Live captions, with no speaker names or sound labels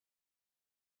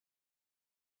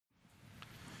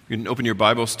You can open your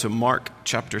Bibles to Mark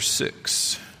chapter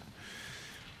 6.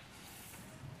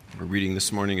 We're reading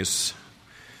this morning is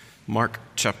Mark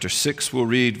chapter 6. We'll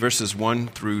read verses 1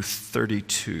 through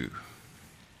 32.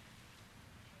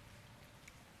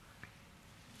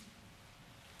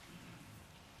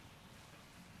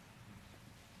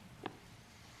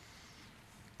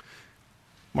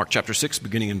 Mark chapter 6,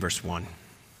 beginning in verse 1.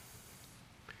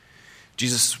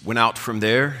 Jesus went out from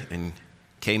there and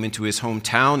came into his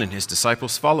hometown, and his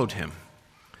disciples followed him.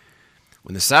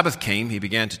 When the Sabbath came, he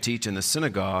began to teach in the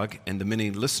synagogue, and the many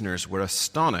listeners were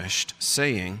astonished,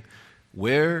 saying,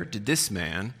 "Where did this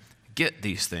man get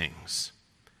these things?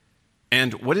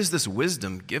 And what is this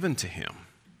wisdom given to him?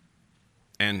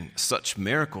 And such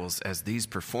miracles as these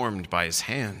performed by his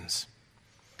hands?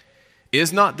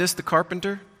 Is not this the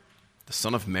carpenter, the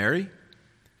son of Mary,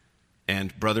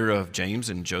 and brother of James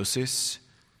and Joseph,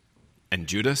 and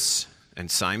Judas, and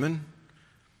Simon?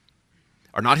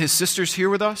 Are not his sisters here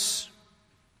with us?"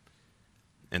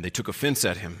 And they took offense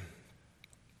at him.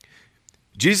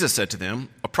 Jesus said to them,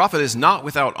 "A prophet is not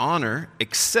without honor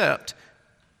except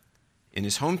in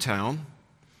his hometown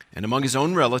and among his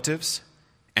own relatives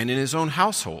and in his own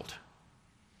household."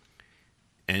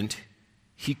 And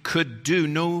he could do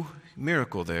no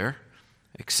miracle there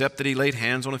except that he laid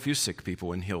hands on a few sick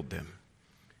people and healed them.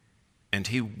 And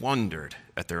he wondered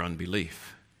at their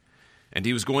unbelief. And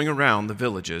he was going around the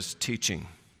villages teaching.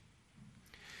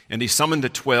 And he summoned the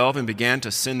 12 and began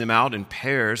to send them out in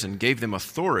pairs and gave them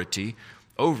authority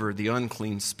over the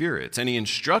unclean spirits. And he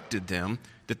instructed them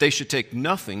that they should take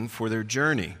nothing for their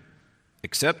journey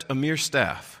except a mere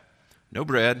staff, no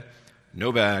bread,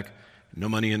 no bag, no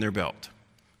money in their belt,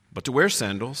 but to wear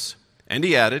sandals. And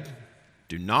he added,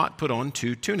 "Do not put on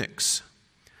 2 tunics."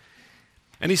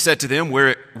 And he said to them,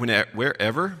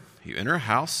 "Wherever you enter a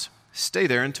house, stay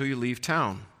there until you leave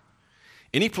town.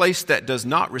 Any place that does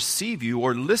not receive you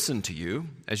or listen to you,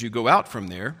 as you go out from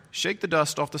there, shake the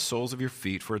dust off the soles of your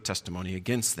feet for a testimony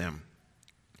against them."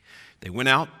 They went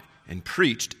out and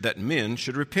preached that men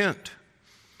should repent.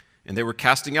 And they were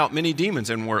casting out many demons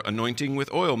and were anointing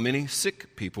with oil many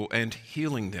sick people and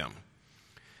healing them.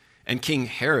 And King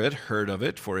Herod heard of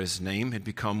it, for his name had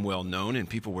become well known, and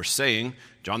people were saying,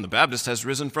 "John the Baptist has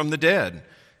risen from the dead,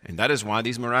 and that is why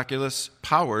these miraculous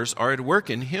powers are at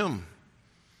work in him."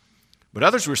 But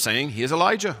others were saying, "He is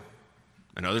Elijah."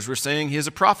 And others were saying, "He is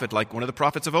a prophet, like one of the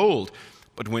prophets of old."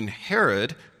 But when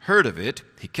Herod heard of it,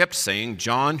 he kept saying,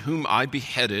 "John, whom I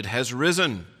beheaded, has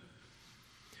risen."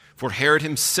 For Herod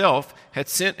himself had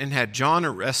sent and had John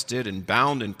arrested and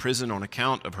bound in prison on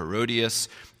account of Herodias,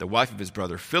 the wife of his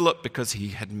brother Philip, because he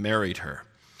had married her.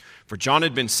 For John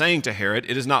had been saying to Herod,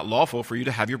 "It is not lawful for you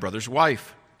to have your brother's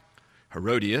wife."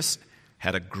 Herodias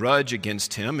had a grudge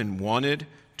against him and wanted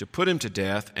to put him to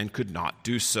death and could not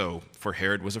do so, for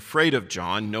Herod was afraid of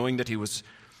John, knowing that he was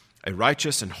a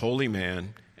righteous and holy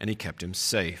man, and he kept him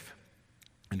safe.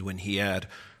 And when he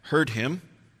heard him,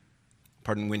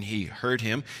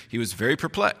 he was very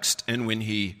perplexed, and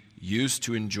he used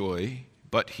to enjoy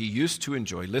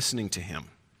listening to him.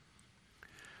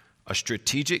 A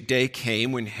strategic day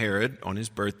came when Herod, on his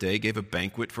birthday, gave a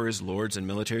banquet for his lords and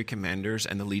military commanders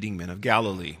and the leading men of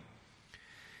Galilee.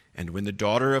 And when the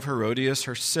daughter of Herodias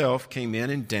herself came in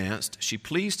and danced, she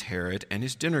pleased Herod and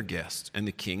his dinner guests. And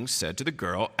the king said to the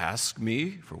girl, "Ask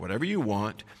me for whatever you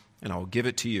want, and I will give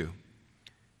it to you."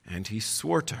 And he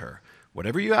swore to her,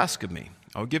 "Whatever you ask of me,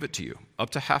 I will give it to you, up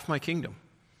to half my kingdom."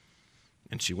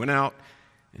 And she went out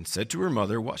and said to her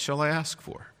mother, "What shall I ask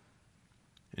for?"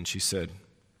 And she said,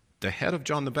 "The head of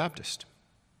John the Baptist."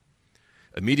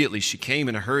 Immediately she came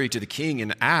in a hurry to the king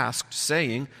and asked,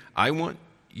 saying, "I want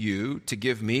you to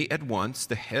give me at once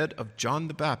the head of John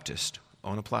the Baptist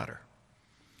on a platter."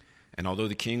 And although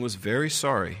the king was very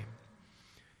sorry,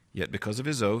 yet because of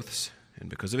his oaths and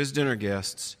because of his dinner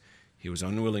guests, he was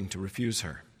unwilling to refuse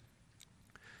her.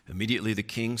 Immediately the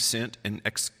king sent an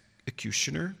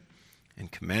executioner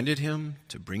and commanded him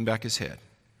to bring back his head.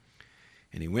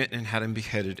 And he went and had him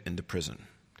beheaded in the prison,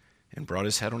 and brought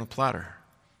his head on a platter,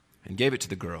 and gave it to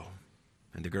the girl,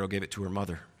 and the girl gave it to her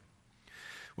mother.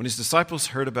 When his disciples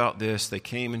heard about this, they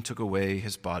came and took away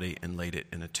his body and laid it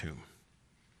in a tomb.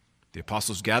 The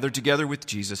apostles gathered together with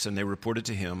Jesus, and they reported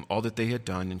to him all that they had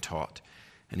done and taught.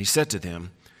 And he said to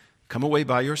them, "Come away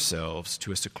by yourselves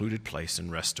to a secluded place and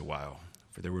rest a while."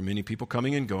 For there were many people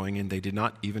coming and going, and they did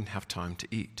not even have time to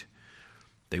eat.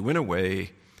 They went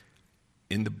away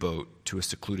in the boat to a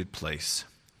secluded place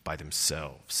by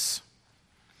themselves.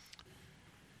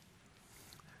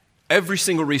 Every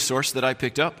single resource that I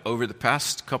picked up over the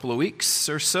past couple of weeks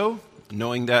or so,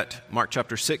 knowing that Mark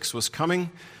chapter 6 was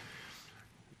coming,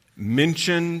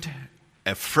 mentioned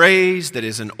a phrase that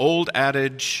is an old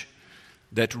adage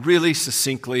that really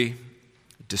succinctly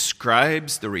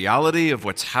describes the reality of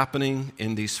what's happening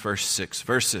in these first 6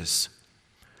 verses.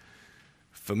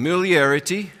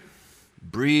 Familiarity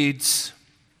breeds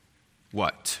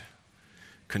what?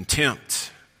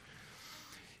 Contempt.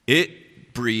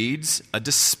 It breeds a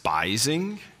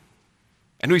despising,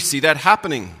 and we see that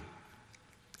happening.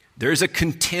 There is a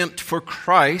contempt for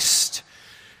Christ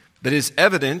that is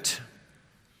evident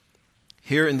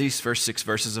here in these first 6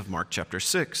 verses of Mark chapter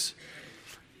 6.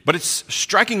 But it's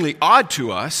strikingly odd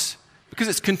to us because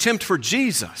it's contempt for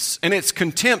Jesus, and it's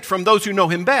contempt from those who know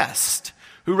him best,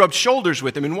 who rubbed shoulders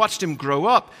with him and watched him grow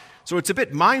up. So it's a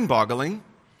bit mind-boggling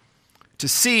to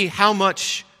see how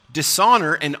much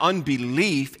dishonor and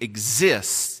unbelief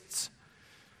exists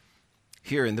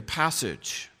here in the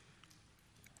passage.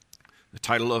 The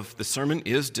title of the sermon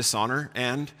is Dishonor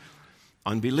and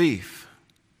Unbelief.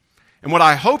 And what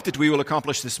I hope that we will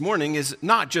accomplish this morning is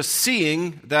not just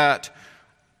seeing that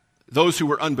those who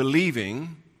were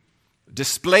unbelieving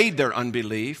displayed their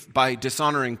unbelief by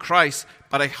dishonoring Christ,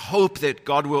 but I hope that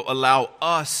God will allow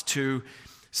us to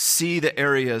see the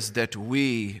areas that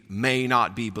we may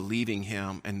not be believing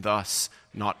him and thus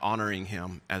not honoring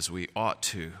him as we ought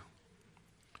to.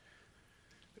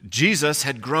 Jesus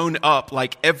had grown up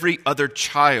like every other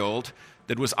child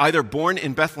that was either born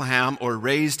in Bethlehem or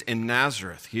raised in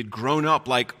Nazareth. He had grown up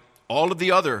like all of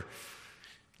the other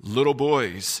little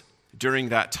boys during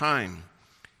that time.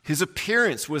 His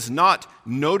appearance was not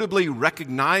notably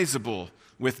recognizable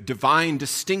with divine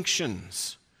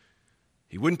distinctions.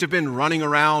 He wouldn't have been running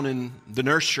around in the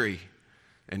nursery,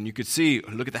 and you could see,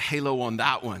 look at the halo on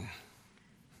that one.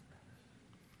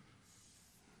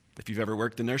 If you've ever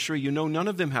worked the nursery, you know none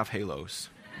of them have halos.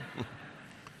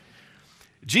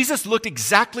 Jesus looked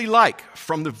exactly like,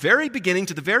 from the very beginning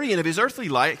to the very end of his earthly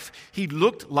life, he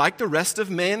looked like the rest of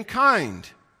mankind,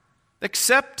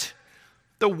 except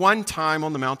the one time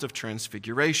on the Mount of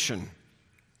Transfiguration.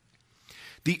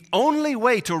 The only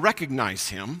way to recognize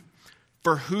him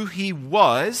for who he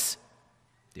was,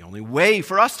 the only way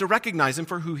for us to recognize him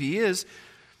for who he is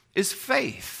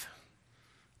faith.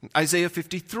 Isaiah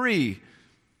 53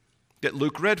 that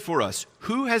Luke read for us.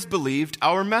 Who has believed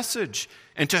our message?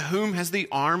 And to whom has the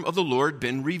arm of the Lord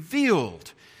been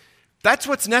revealed? That's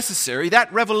what's necessary.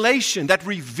 That revelation, that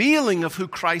revealing of who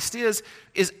Christ is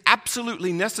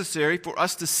absolutely necessary for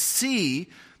us to see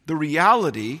the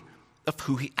reality of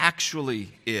who he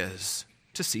actually is,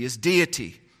 to see his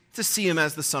deity, to see him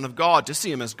as the Son of God, to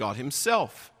see him as God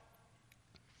himself.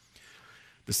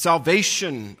 The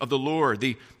salvation of the Lord,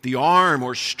 the arm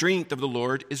or strength of the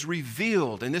Lord is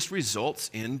revealed, and this results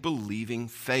in believing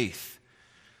faith.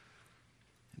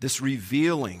 This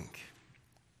revealing,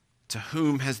 to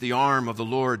whom has the arm of the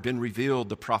Lord been revealed,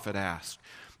 the prophet asked.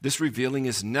 This revealing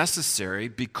is necessary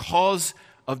because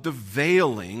of the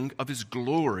veiling of his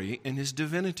glory and his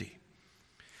divinity.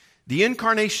 The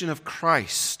incarnation of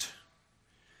Christ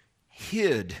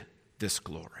hid this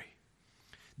glory.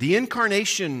 The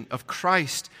incarnation of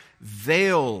Christ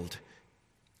veiled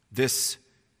this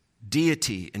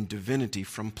deity and divinity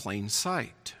from plain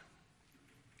sight.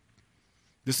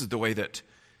 This is the way that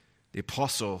the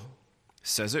apostle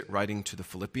says it, writing to the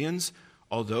Philippians.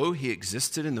 Although he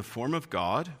existed in the form of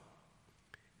God,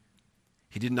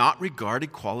 he did not regard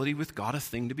equality with God a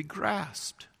thing to be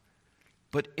grasped,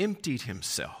 but emptied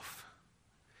himself,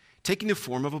 taking the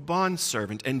form of a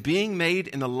bondservant and being made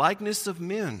in the likeness of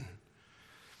men.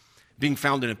 Being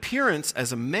found in appearance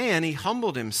as a man, he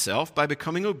humbled himself by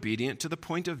becoming obedient to the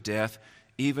point of death,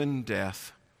 even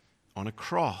death on a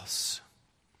cross.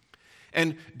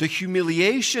 And the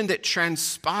humiliation that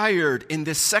transpired in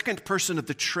this second person of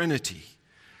the Trinity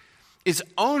is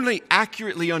only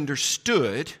accurately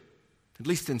understood, at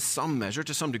least in some measure,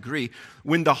 to some degree,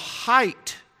 when the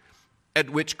height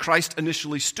at which Christ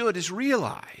initially stood is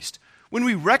realized. When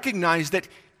we recognize that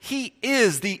he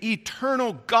is the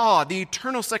eternal God, the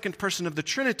eternal second person of the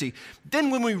Trinity,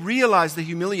 then when we realize the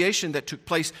humiliation that took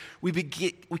place, we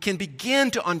can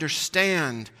begin to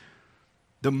understand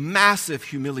the massive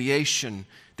humiliation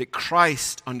that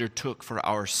Christ undertook for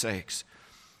our sakes.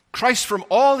 Christ from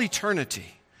all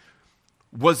eternity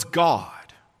was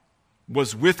God,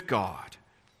 was with God,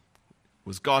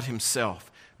 was God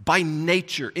himself. By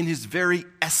nature, in his very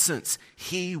essence,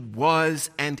 he was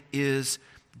and is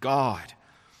God.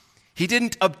 He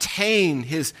didn't obtain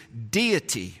his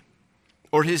deity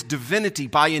or his divinity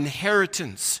by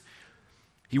inheritance.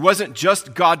 He wasn't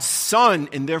just God's son,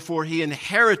 and therefore he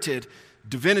inherited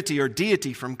divinity or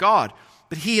deity from God,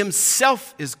 but he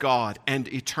himself is God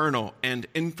and eternal and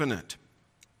infinite.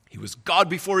 He was God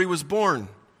before he was born.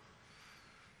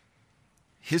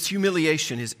 His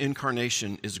humiliation, his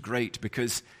incarnation is great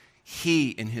because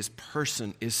he in his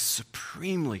person is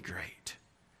supremely great.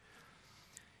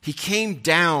 He came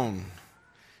down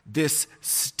this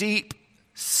steep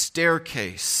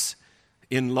staircase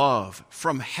in love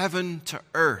from heaven to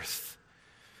earth,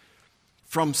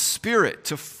 from spirit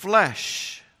to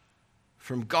flesh,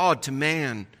 from God to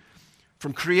man,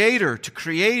 from creator to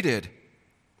created.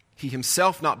 He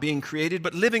himself not being created,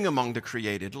 but living among the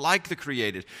created, like the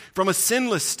created, from a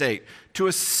sinless state to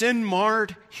a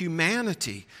sin-marred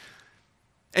humanity.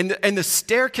 And the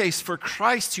staircase for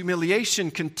Christ's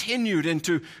humiliation continued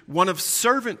into one of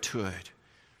servanthood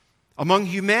among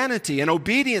humanity and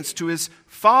obedience to his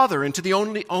Father and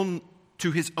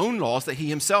to his own laws that he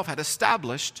himself had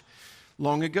established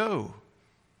long ago.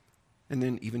 And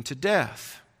then even to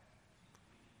death.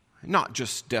 Not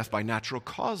just death by natural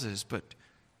causes, but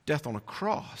death on a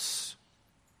cross.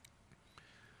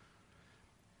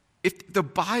 If the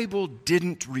Bible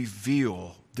didn't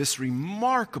reveal this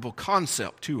remarkable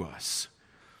concept to us,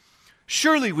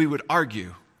 surely we would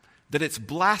argue that it's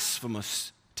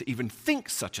blasphemous to even think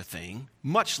such a thing,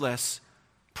 much less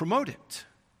promote it.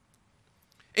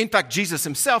 In fact, Jesus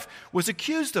himself was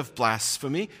accused of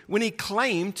blasphemy when he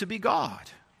claimed to be God.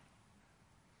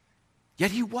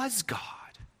 Yet he was God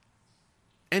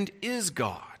and is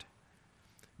God.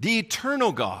 The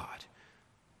eternal God,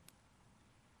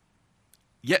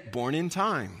 yet born in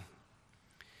time.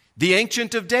 The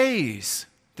Ancient of Days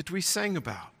that we sang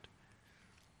about,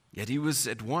 yet he was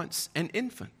at once an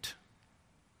infant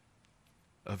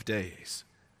of days.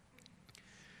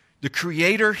 The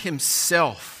Creator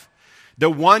himself,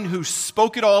 the one who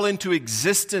spoke it all into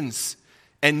existence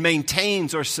and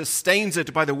maintains or sustains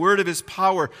it by the word of his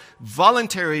power,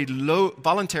 voluntarily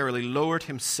lowered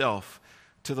himself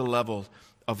to the level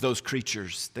of those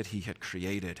creatures that he had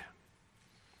created.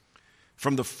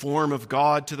 From the form of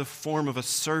God to the form of a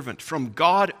servant, from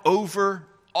God over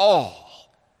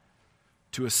all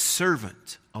to a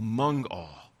servant among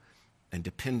all and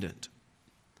dependent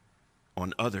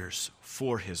on others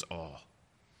for his all.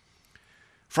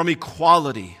 From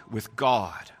equality with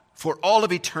God for all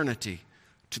of eternity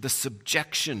to the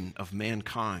subjection of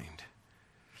mankind.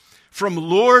 From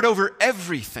Lord over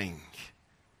everything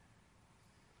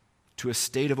to a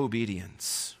state of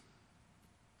obedience.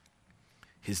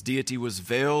 His deity was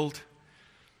veiled,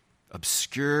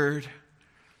 obscured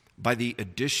by the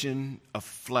addition of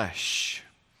flesh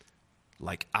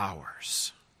like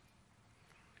ours.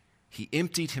 He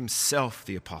emptied himself,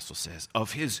 the apostle says,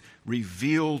 of his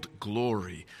revealed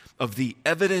glory, of the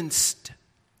evidenced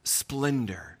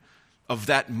splendor, of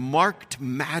that marked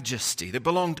majesty that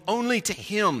belonged only to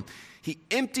him. He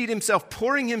emptied himself,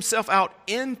 pouring himself out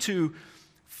into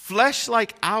flesh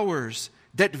like ours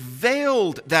that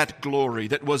veiled that glory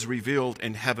that was revealed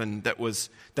in heaven,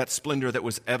 that splendor that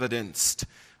was evidenced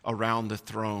around the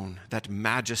throne, that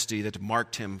majesty that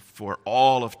marked him for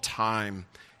all of time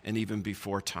and even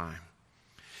before time.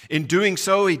 In doing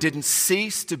so, he didn't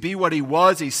cease to be what he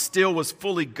was. He still was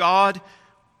fully God,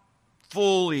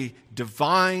 fully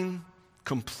divine,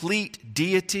 complete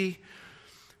deity.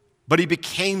 But he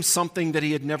became something that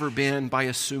he had never been by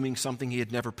assuming something he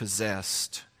had never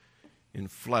possessed in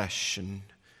flesh and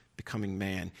becoming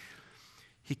man.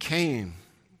 He came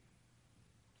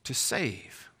to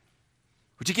save.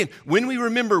 Which again, when we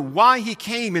remember why he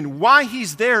came and why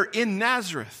he's there in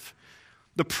Nazareth,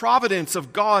 the providence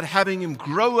of God having him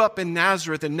grow up in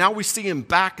Nazareth, and now we see him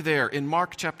back there in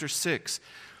Mark chapter 6.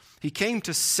 He came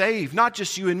to save not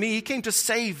just you and me, he came to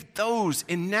save those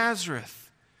in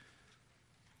Nazareth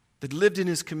that lived in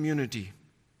his community,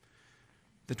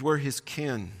 that were his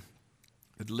kin,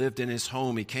 that lived in his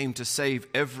home. He came to save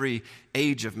every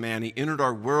age of man. He entered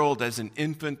our world as an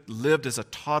infant, lived as a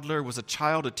toddler, was a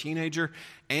child, a teenager,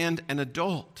 and an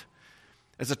adult.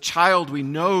 As a child, we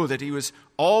know that he was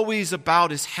always about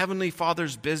his heavenly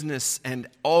Father's business and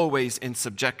always in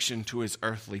subjection to his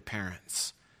earthly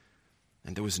parents.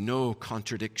 And there was no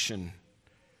contradiction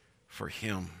for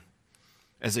him.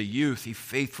 As a youth, he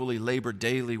faithfully labored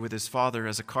daily with his father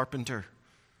as a carpenter.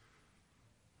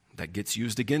 That gets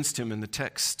used against him in the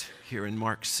text here in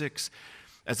Mark 6.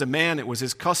 As a man, it was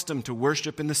his custom to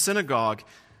worship in the synagogue.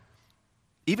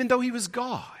 Even though he was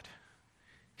God,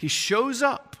 he shows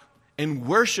up and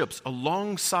worships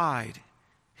alongside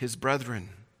his brethren,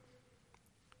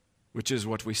 which is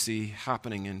what we see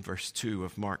happening in verse 2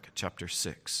 of Mark chapter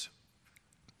 6.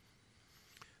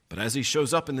 But as he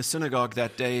shows up in the synagogue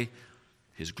that day,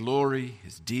 his glory,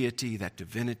 his deity, that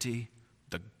divinity,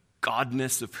 the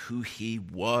godness of who he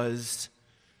was,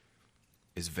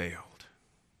 is veiled.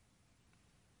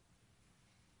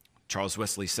 Charles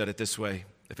Wesley said it this way: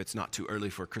 if it's not too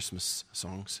early for Christmas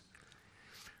songs.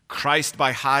 Christ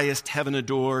by highest heaven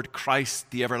adored, Christ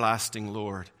the everlasting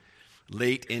Lord.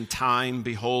 Late in time,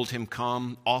 behold him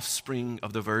come, offspring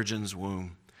of the Virgin's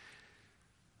womb.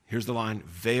 Here's the line,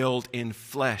 veiled in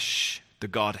flesh, the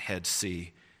Godhead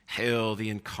see. Hail the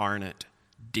incarnate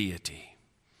deity.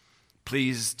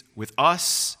 Pleased with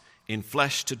us in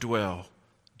flesh to dwell,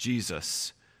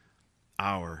 Jesus,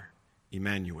 our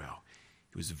Emmanuel.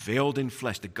 He was veiled in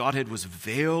flesh. The Godhead was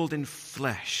veiled in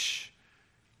flesh.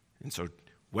 And so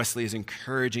Wesley is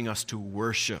encouraging us to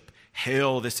worship.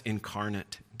 Hail this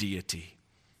incarnate deity.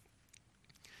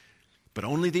 But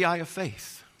only the eye of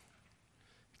faith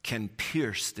can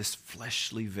pierce this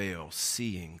fleshly veil,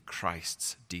 seeing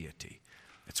Christ's deity.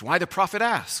 That's why the prophet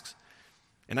asks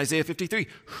in Isaiah 53,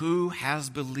 who has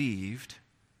believed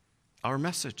our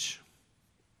message?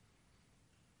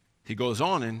 He goes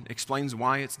on and explains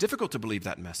why it's difficult to believe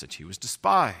that message. He was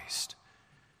despised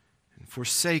and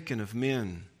forsaken of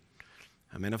men,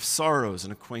 a man of sorrows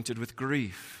and acquainted with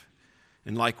grief.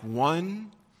 And like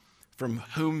one from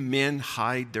whom men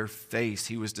hide their face,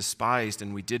 he was despised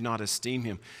and we did not esteem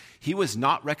him. He was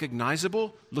not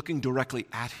recognizable looking directly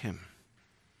at him.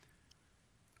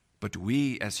 But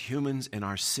we as humans in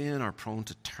our sin are prone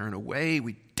to turn away.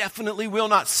 We definitely will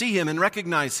not see him and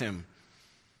recognize him.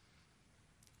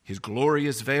 His glory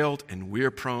is veiled and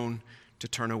we're prone to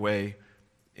turn away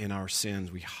in our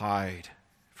sins. We hide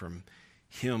from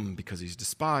him because he's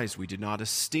despised. We did not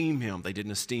esteem him. They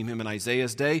didn't esteem him in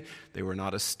Isaiah's day. They were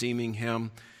not esteeming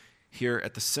him here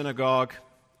at the synagogue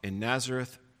in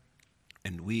Nazareth.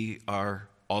 And we are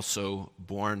also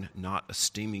born not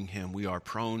esteeming him. We are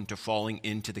prone to falling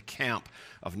into the camp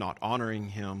of not honoring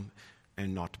him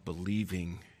and not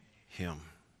believing him.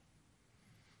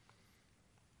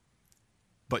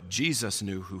 But Jesus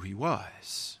knew who he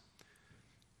was.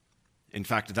 In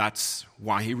fact, that's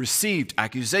why he received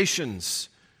accusations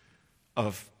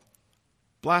of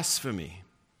blasphemy.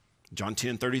 John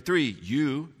 10:33,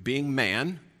 you, being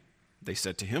man, they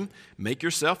said to him, make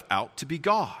yourself out to be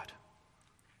God.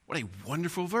 What a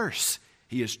wonderful verse.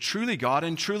 He is truly God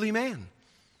and truly man.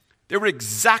 They were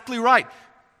exactly right,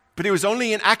 but it was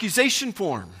only in accusation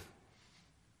form.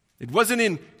 It wasn't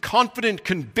in confident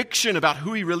conviction about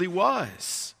who he really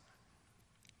was.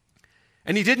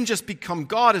 And he didn't just become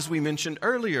God, as we mentioned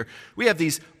earlier. We have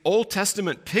these Old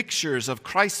Testament pictures of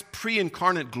Christ's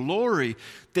pre-incarnate glory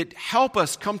that help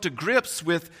us come to grips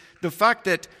with the fact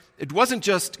that it wasn't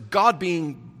just God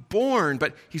being born,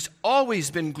 but he's always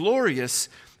been glorious.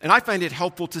 And I find it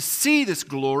helpful to see this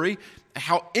glory,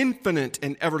 how infinite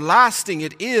and everlasting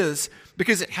it is,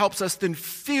 because it helps us then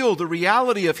feel the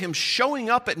reality of him showing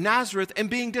up at Nazareth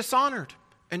and being dishonored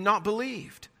and not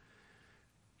believed.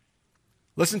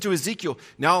 Listen to Ezekiel.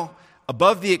 Now,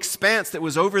 above the expanse that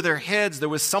was over their heads, there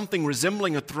was something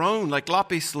resembling a throne, like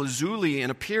lapis lazuli in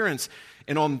appearance.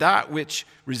 And on that which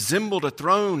resembled a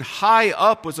throne, high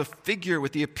up was a figure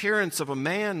with the appearance of a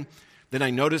man. Then I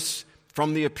noticed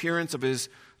from the appearance of his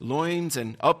loins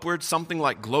and upward something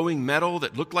like glowing metal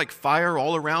that looked like fire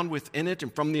all around within it.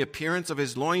 And from the appearance of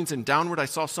his loins and downward, I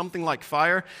saw something like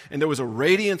fire. And there was a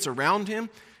radiance around him.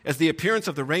 As the appearance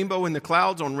of the rainbow in the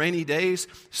clouds on rainy days,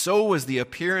 so was the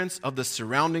appearance of the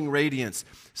surrounding radiance.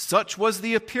 Such was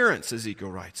the appearance, Ezekiel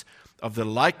writes, of the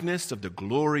likeness of the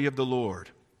glory of the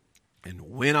Lord. And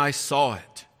when I saw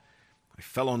it, I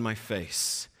fell on my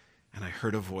face, and I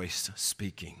heard a voice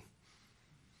speaking.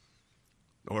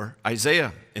 Or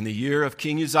Isaiah, in the year of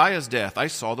King Uzziah's death, I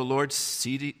saw the Lord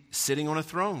sitting on a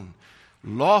throne,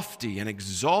 lofty and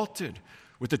exalted,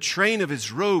 with the train of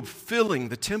his robe filling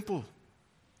the temple.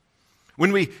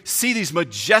 When we see these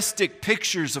majestic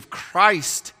pictures of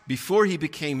Christ before he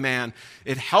became man,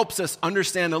 it helps us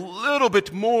understand a little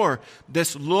bit more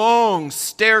this long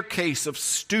staircase of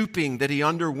stooping that he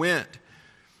underwent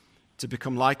to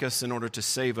become like us in order to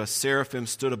save us. Seraphim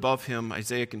stood above him,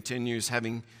 Isaiah continues,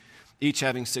 each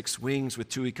having 6 wings. With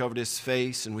 2 he covered his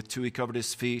face, and with 2 he covered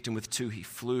his feet, and with 2 he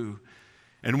flew.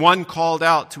 And one called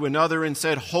out to another and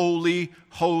said, Holy,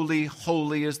 holy,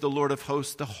 holy is the Lord of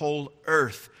hosts. The whole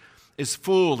earth is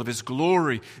full of his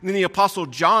glory. And then the Apostle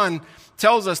John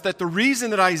tells us that the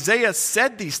reason that Isaiah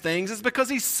said these things is because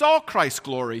he saw Christ's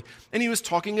glory. And he was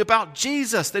talking about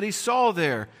Jesus that he saw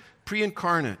there,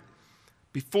 pre-incarnate,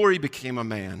 before he became a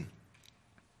man,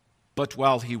 but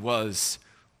while he was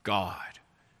God,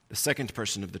 the second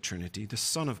person of the Trinity, the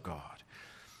Son of God.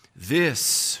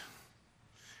 This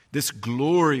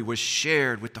glory was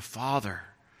shared with the Father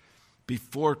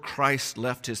before Christ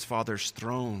left his Father's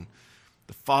throne.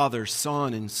 The Father,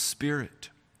 Son, and Spirit.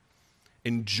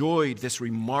 enjoyed this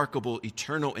remarkable,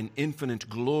 eternal, and infinite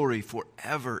glory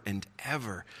forever and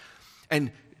ever.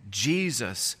 And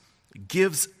Jesus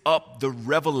gives up the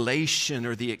revelation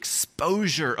or the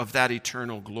exposure of that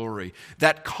eternal glory,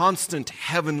 that constant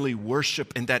heavenly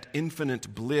worship and that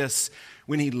infinite bliss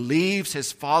when he leaves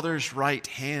his Father's right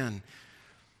hand.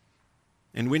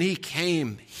 And when he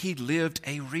came, he lived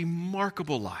a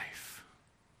remarkable life,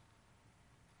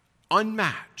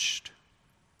 unmatched.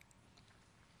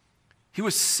 He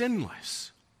was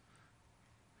sinless.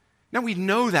 Now we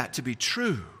know that to be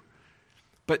true,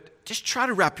 but just try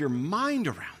to wrap your mind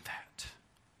around that.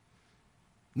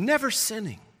 Never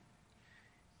sinning.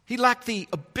 He lacked the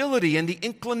ability and the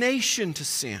inclination to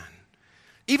sin.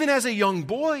 Even as a young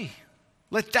boy,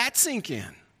 let that sink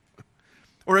in.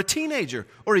 Or a teenager,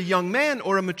 or a young man,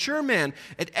 or a mature man.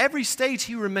 At every stage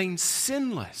he remained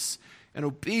sinless and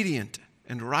obedient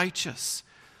and righteous,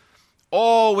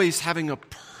 always having a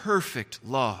perfect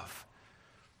love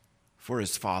for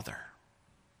his Father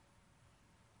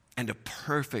and a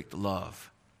perfect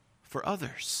love for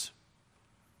others.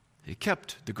 He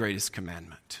kept the greatest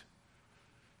commandment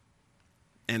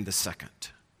and the second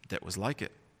that was like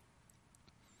it.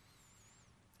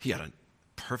 He had a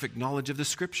perfect knowledge of the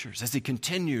Scriptures as he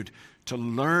continued to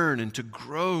learn and to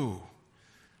grow.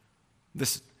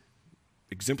 This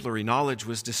exemplary knowledge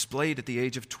was displayed at the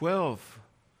age of 12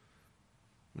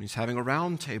 when he's having a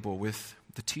round table with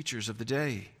the teachers of the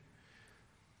day.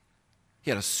 He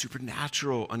had a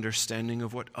supernatural understanding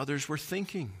of what others were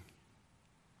thinking.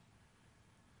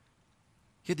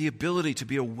 He had the ability to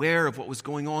be aware of what was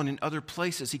going on in other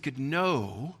places. He could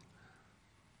know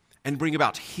and bring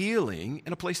about healing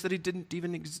in a place that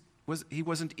he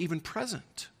wasn't even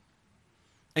present,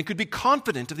 and could be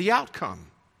confident of the outcome.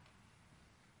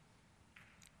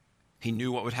 He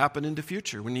knew what would happen in the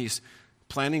future when he's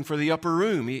planning for the upper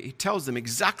room. He tells them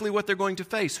exactly what they're going to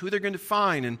face, who they're going to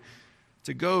find, and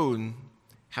to go and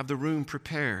have the room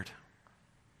prepared.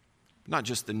 Not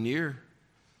just the near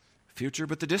future,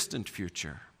 but the distant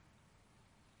future.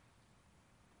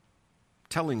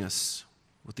 Telling us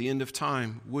what the end of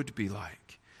time would be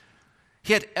like.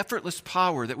 He had effortless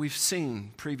power that we've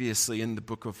seen previously in the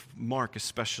book of Mark,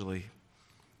 especially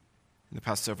in the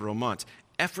past several months.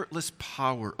 Effortless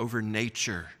power over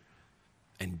nature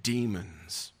and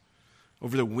demons,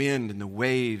 over the wind and the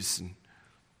waves, and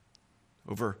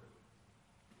over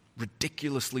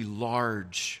ridiculously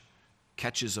large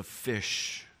catches of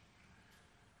fish.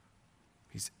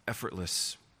 He's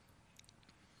effortless.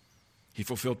 He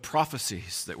fulfilled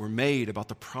prophecies that were made about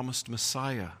the promised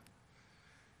Messiah.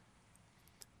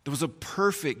 There was a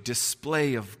perfect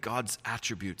display of God's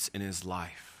attributes in his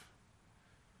life.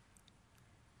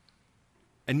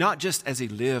 And not just as he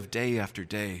lived day after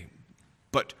day,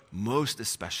 but most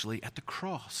especially at the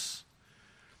cross,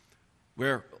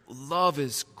 where love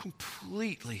is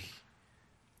completely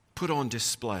put on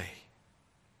display.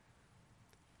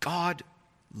 God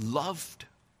loved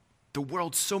the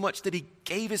world so much that he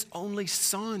gave his only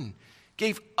Son,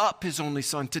 gave up his only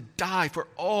Son to die for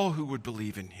all who would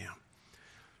believe in him.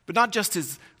 But not just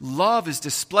his love is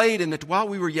displayed in that while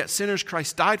we were yet sinners,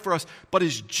 Christ died for us, but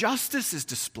his justice is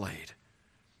displayed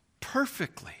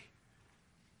perfectly.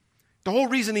 The whole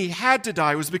reason he had to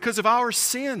die was because of our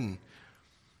sin.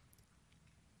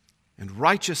 And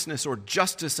righteousness or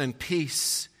justice and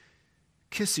peace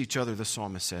kiss each other, the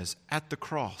psalmist says, at the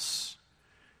cross.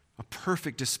 A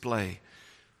perfect display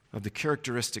of the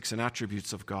characteristics and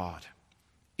attributes of God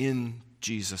in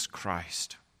Jesus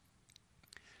Christ.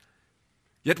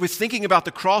 Yet with thinking about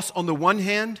the cross on the one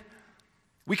hand,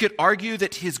 we could argue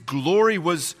that his glory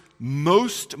was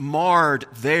most marred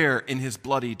there in his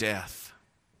bloody death.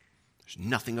 There's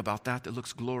nothing about that that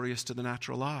looks glorious to the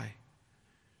natural eye.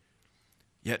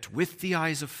 Yet with the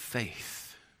eyes of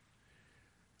faith,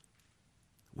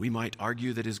 we might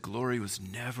argue that his glory was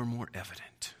never more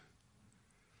evident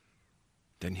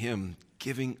than him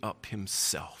giving up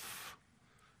himself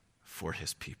for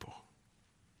his people.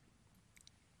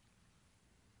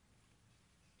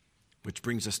 Which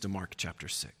brings us to Mark chapter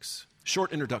 6.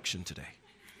 Short introduction today.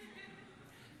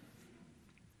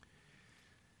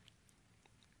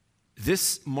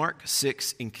 This Mark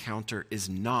 6 encounter is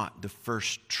not the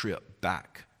first trip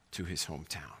back to his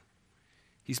hometown.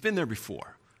 He's been there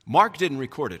before. Mark didn't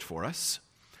record it for us,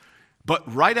 but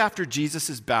right after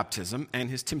Jesus' baptism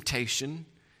and his temptation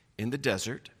in the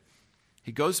desert,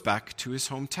 he goes back to his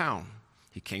hometown.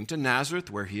 He came to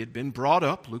Nazareth, where he had been brought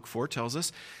up, Luke 4 tells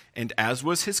us, and as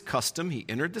was his custom, he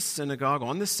entered the synagogue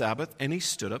on the Sabbath, and he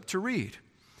stood up to read.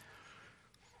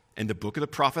 And the book of the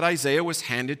prophet Isaiah was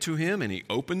handed to him, and he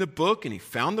opened the book, and he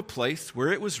found the place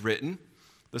where it was written,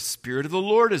 The Spirit of the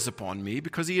Lord is upon me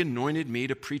because he anointed me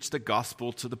to preach the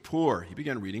gospel to the poor. He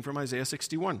began reading from Isaiah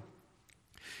 61.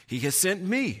 He has sent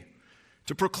me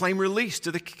to proclaim release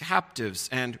to the captives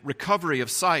and recovery of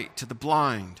sight to the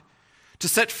blind, to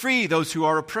set free those who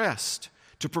are oppressed,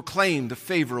 to proclaim the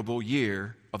favorable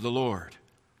year of the Lord.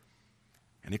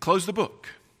 And he closed the book,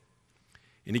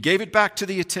 and he gave it back to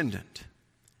the attendant,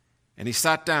 and he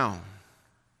sat down.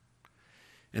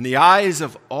 And the eyes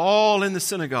of all in the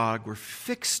synagogue were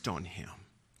fixed on him.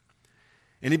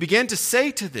 And he began to say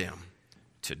to them,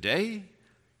 "Today,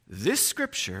 this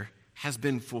scripture has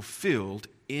been fulfilled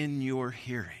in your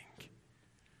hearing."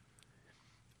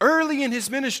 Early in his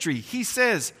ministry, he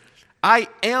says, "I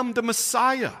am the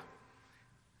Messiah.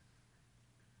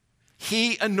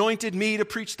 He anointed me to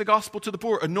preach the gospel to the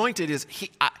poor." Anointed is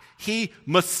he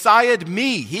Messiahed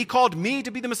me. He called me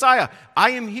to be the Messiah.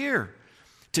 I am here.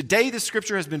 Today the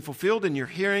scripture has been fulfilled in your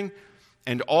hearing,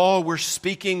 and all were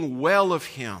speaking well of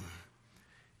him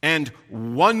and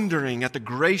wondering at the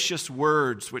gracious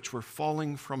words which were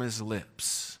falling from his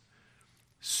lips.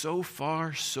 So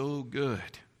far, so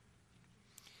good.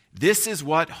 This is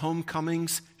what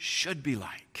homecomings should be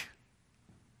like.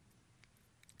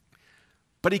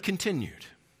 But he continued,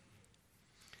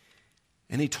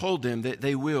 and he told them that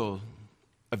they will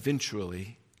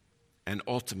eventually and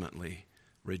ultimately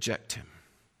reject him.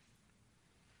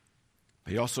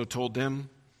 But he also told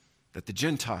them that the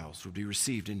Gentiles would be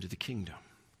received into the kingdom.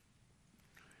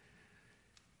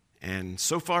 And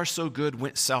so far, so good,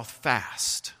 went south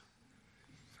fast.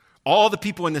 All the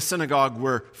people in the synagogue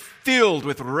were filled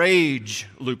with rage,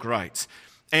 Luke writes.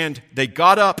 And they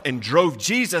got up and drove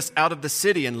Jesus out of the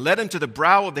city and led him to the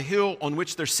brow of the hill on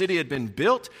which their city had been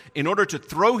built in order to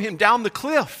throw him down the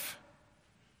cliff.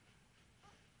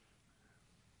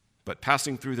 But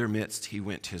passing through their midst, he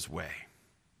went his way.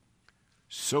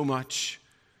 So much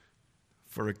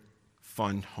for a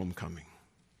fun homecoming.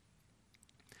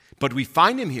 But we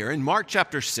find him here in Mark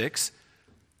chapter 6,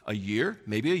 a year,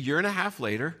 maybe a year and a half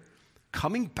later,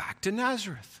 coming back to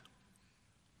Nazareth.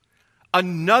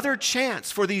 Another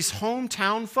chance for these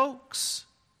hometown folks.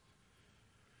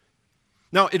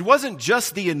 Now, it wasn't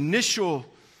just the initial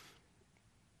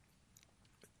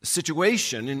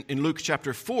situation in Luke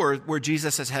chapter 4 where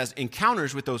Jesus has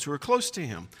encounters with those who are close to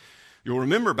him. You'll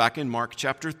remember back in Mark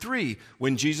chapter 3,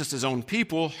 when Jesus' own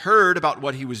people heard about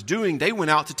what he was doing, they went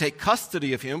out to take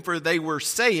custody of him, for they were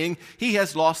saying he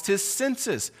has lost his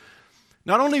senses.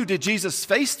 Not only did Jesus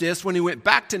face this when he went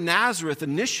back to Nazareth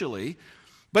initially,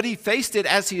 but he faced it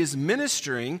as he is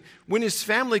ministering when his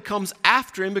family comes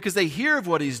after him because they hear of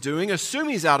what he's doing, assume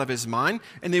he's out of his mind,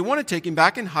 and they want to take him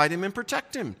back and hide him and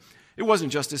protect him. It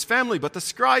wasn't just his family, but the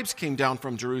scribes came down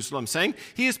from Jerusalem saying,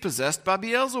 "He is possessed by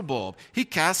Beelzebub. He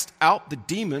cast out the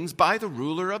demons by the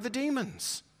ruler of the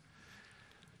demons."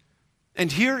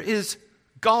 And here is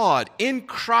God in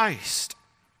Christ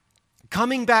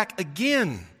coming back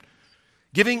again,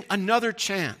 giving another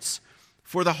chance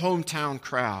for the hometown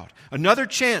crowd, another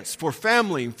chance for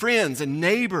family, friends, and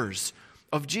neighbors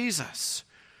of Jesus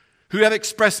who have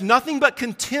expressed nothing but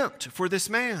contempt for this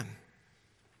man.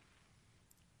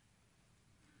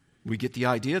 We get the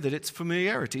idea that it's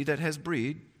familiarity that has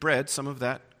bred some of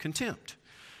that contempt.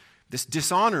 This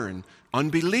dishonor and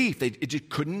unbelief, they just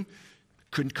couldn't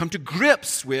come to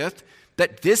grips with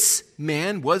that this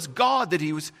man was God, that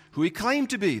he was who he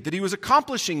claimed to be, that he was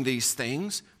accomplishing these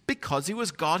things because he was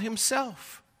God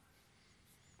himself.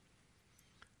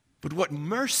 But what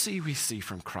mercy we see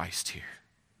from Christ here.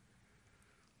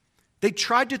 They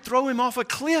tried to throw him off a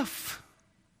cliff.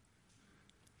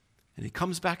 And he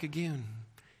comes back again.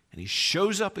 And he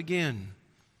shows up again,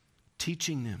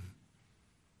 teaching them,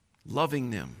 loving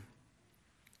them.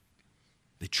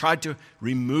 They tried to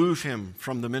remove him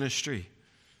from the ministry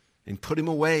and put him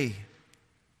away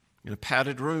in a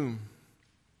padded room.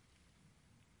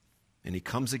 And he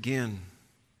comes again.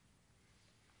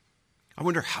 I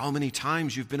wonder how many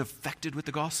times you've been affected with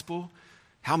the gospel,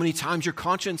 how many times your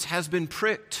conscience has been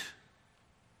pricked.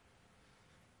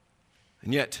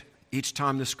 And yet, each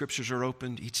time the scriptures are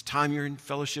opened, each time you're in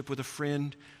fellowship with a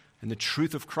friend and the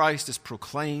truth of Christ is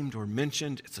proclaimed or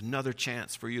mentioned, it's another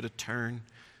chance for you to turn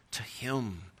to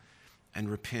him and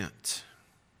repent.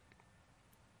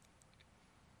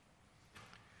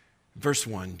 Verse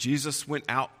 1, Jesus went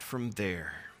out from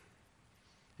there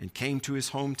and came to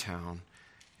his hometown,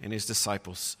 and his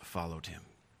disciples followed him.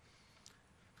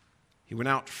 He went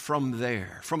out from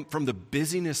there, from the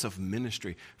busyness of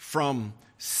ministry, from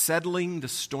settling the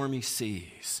stormy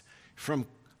seas, from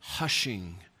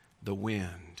hushing the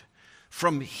wind,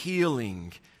 from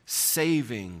healing,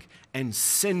 saving, and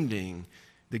sending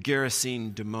the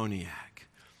Gerasene demoniac,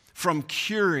 from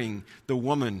curing the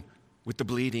woman with the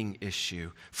bleeding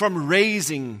issue, from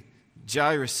raising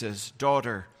Jairus'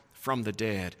 daughter from the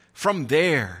dead, from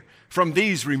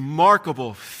these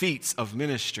remarkable feats of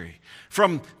ministry,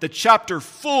 from the chapter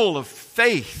full of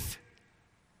faith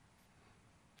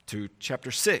to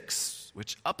chapter 6,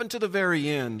 which up until the very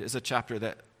end is a chapter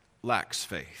that lacks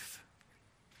faith.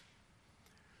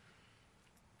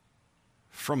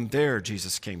 From there,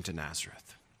 Jesus came to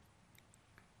Nazareth,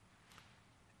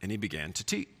 and he began to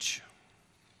teach.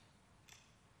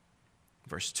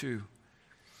 Verse 2,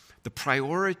 the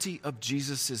priority of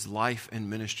Jesus' life and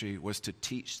ministry was to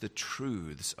teach the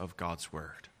truths of God's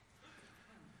word.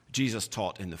 Jesus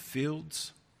taught in the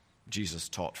fields. Jesus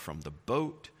taught from the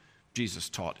boat. Jesus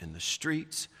taught in the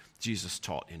streets. Jesus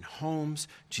taught in homes.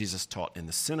 Jesus taught in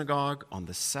the synagogue on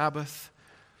the Sabbath.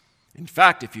 In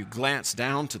fact, if you glance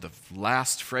down to the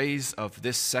last phrase of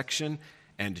this section,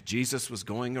 and Jesus was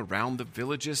going around the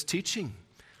villages teaching.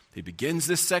 He begins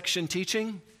this section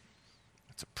teaching.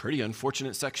 It's a pretty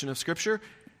unfortunate section of Scripture,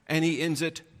 and he ends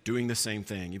it doing the same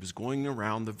thing. He was going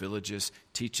around the villages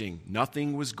teaching.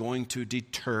 Nothing was going to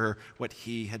deter what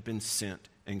he had been sent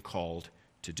and called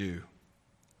to do.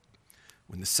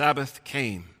 When the Sabbath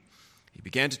came, he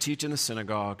began to teach in the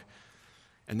synagogue,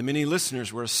 and the many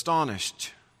listeners were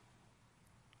astonished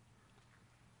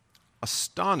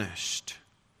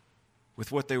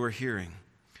with what they were hearing,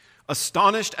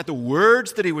 astonished at the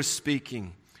words that he was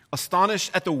speaking,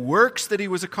 astonished at the works that he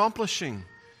was accomplishing.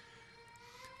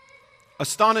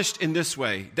 Astonished in this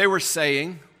way, they were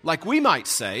saying, like we might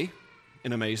say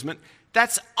in amazement,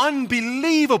 that's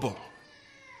unbelievable.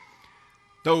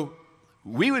 Though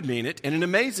we would mean it in an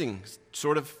amazing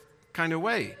sort of kind of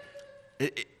way.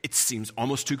 It seems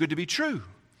almost too good to be true.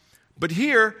 But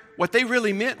here, what they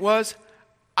really meant was,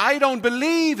 I don't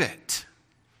believe it.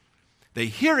 They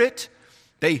hear it,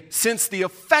 they sense the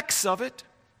effects of it,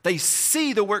 they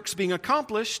see the works being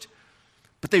accomplished,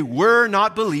 but they were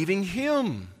not believing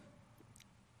him.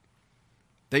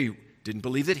 They didn't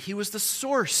believe that he was the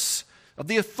source of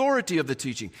the authority of the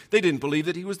teaching. They didn't believe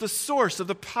that he was the source of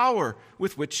the power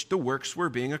with which the works were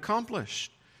being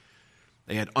accomplished.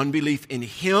 They had unbelief in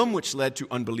him, which led to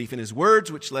unbelief in his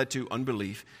words, which led to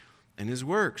unbelief in his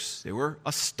works. They were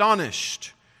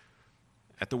astonished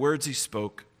at the words he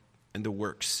spoke and the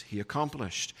works he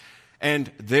accomplished.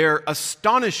 And their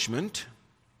astonishment,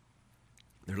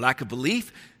 their lack of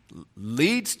belief,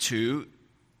 leads to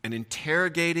an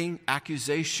interrogating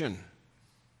accusation.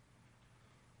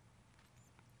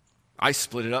 I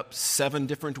split it up 7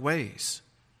 different ways.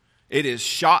 It is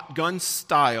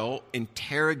shotgun-style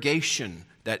interrogation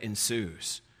that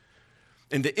ensues.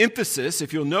 And the emphasis,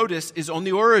 if you'll notice, is on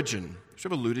the origin, which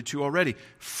I've alluded to already.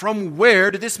 From where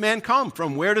did this man come?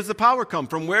 From where does the power come?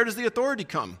 From where does the authority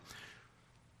come?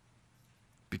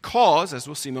 Because, as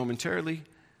we'll see momentarily,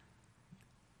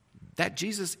 that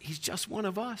Jesus, he's just one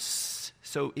of us.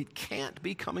 So it can't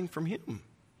be coming from him.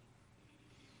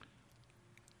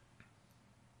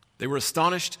 They were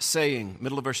astonished, saying,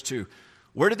 middle of verse 2,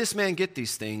 where did this man get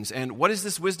these things? And what is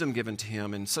this wisdom given to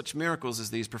him? And such miracles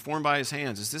as these performed by his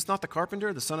hands? Is this not the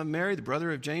carpenter, the son of Mary, the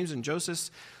brother of James and Joseph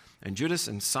and Judas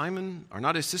and Simon? Are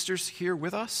not his sisters here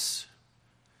with us?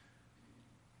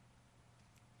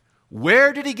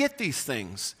 Where did he get these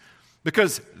things?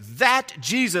 Because that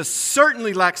Jesus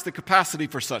certainly lacks the capacity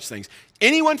for such things.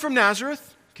 Anyone from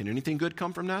Nazareth, can anything good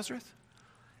come from Nazareth?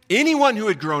 Anyone who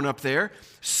had grown up there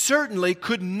certainly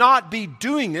could not be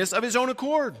doing this of his own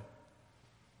accord.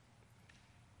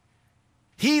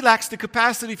 He lacks the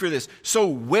capacity for this. So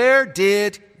where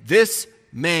did this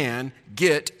man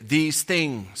get these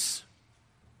things?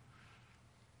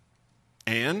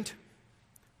 And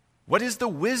what is the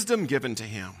wisdom given to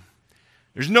him?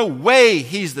 There's no way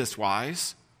he's this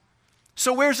wise.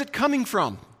 So where's it coming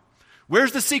from?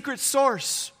 Where's the secret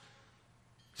source?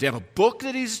 Does he have a book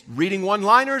that he's reading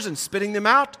one-liners and spitting them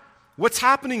out? What's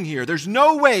happening here? There's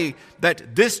no way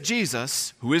that this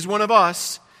Jesus, who is one of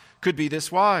us, could be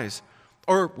this wise.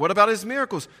 Or what about his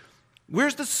miracles?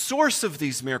 Where's the source of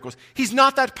these miracles? He's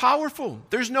not that powerful.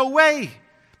 There's no way,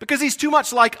 because he's too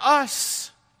much like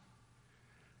us.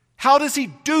 How does he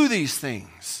do these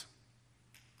things?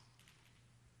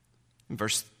 In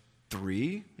verse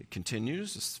 3, it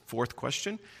continues, this 4th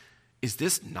question. Is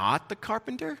this not the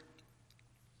carpenter?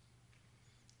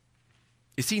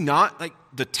 Is he not like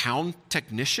the town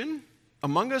technician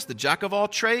among us, the jack of all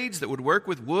trades that would work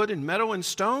with wood and metal and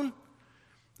stone?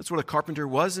 That's what a carpenter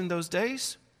was in those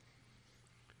days.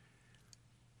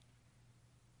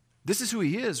 This is who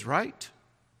he is, right?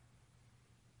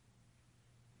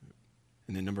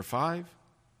 And then number 5,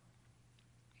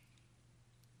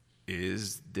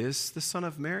 Is this the son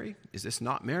of Mary? Is this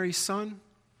not Mary's son?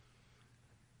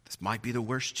 This might be the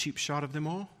worst cheap shot of them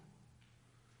all.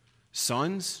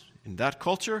 Sons in that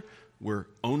culture were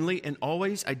only and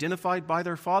always identified by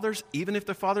their fathers. Even if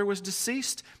the father was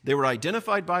deceased, they were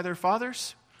identified by their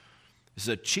fathers. This is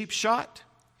a cheap shot.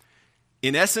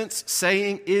 In essence,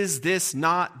 saying, is this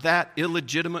not that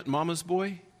illegitimate mama's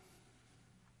boy?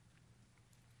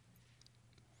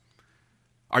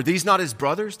 Are these not his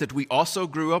brothers that we also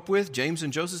grew up with, James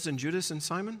and Joseph and Judas and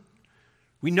Simon?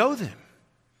 We know them.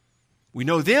 We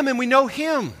know them and we know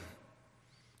him.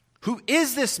 Who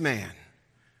is this man?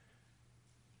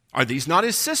 Are these not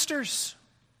his sisters?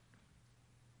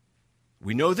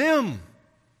 We know them.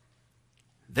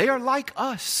 They are like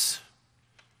us.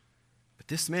 But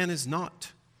this man is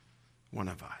not one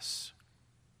of us.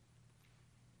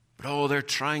 But oh, they're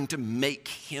trying to make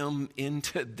him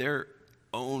into their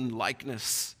own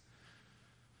likeness.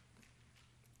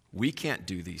 We can't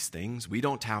do these things. We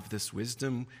don't have this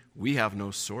wisdom. We have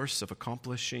no source of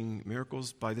accomplishing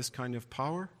miracles by this kind of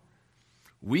power.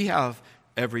 We have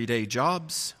everyday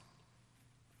jobs.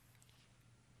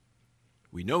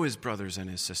 We know his brothers and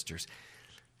his sisters.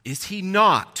 Is he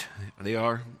not? They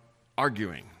are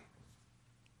arguing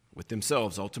with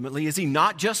themselves ultimately. Is he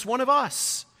not just one of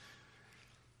us?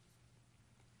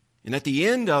 And at the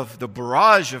end of the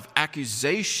barrage of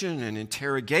accusation and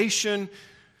interrogation,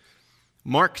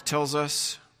 Mark tells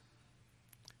us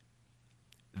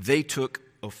they took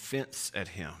offense at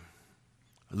him.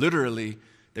 Literally,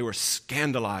 they were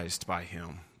scandalized by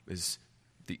him, is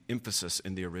the emphasis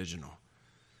in the original.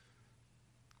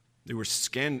 They were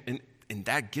and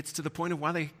that gets to the point of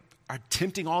why they are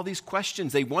attempting all these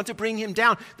questions. They want to bring him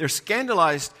down. They're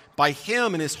scandalized by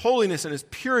him and his holiness and his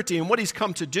purity and what he's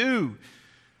come to do.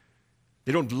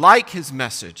 They don't like his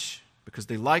message because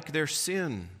they like their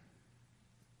sin.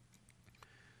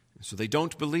 And so they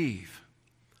don't believe.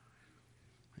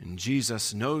 And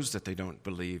Jesus knows that they don't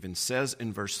believe and says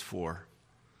in verse 4,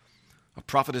 a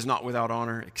prophet is not without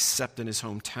honor except in his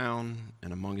hometown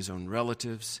and among his own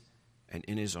relatives and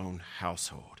in his own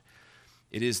household.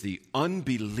 It is the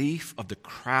unbelief of the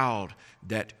crowd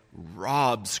that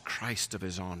robs Christ of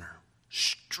his honor,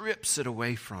 strips it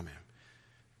away from him.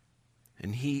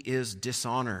 And he is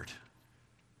dishonored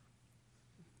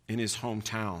in his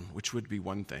hometown, which would be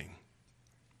one thing.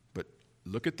 But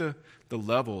look at the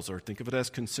levels, or think of it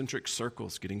as concentric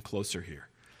circles getting closer here.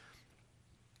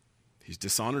 He's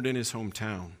dishonored in his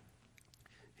hometown.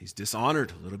 He's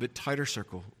dishonored, a little bit tighter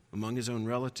circle, among his own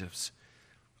relatives.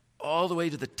 All the way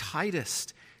to the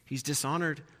tightest, he's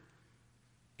dishonored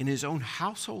in his own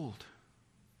household.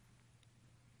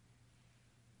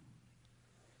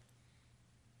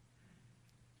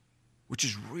 Which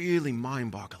is really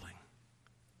mind-boggling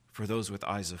for those with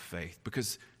eyes of faith.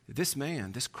 Because this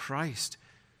man, this Christ,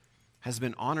 has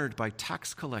been honored by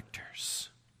tax collectors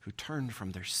who turned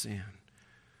from their sin,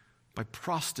 by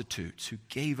prostitutes who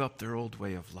gave up their old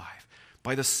way of life,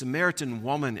 by the Samaritan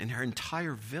woman and her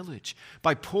entire village,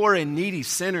 by poor and needy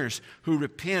sinners who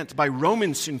repent, by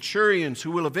Roman centurions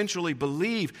who will eventually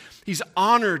believe. He's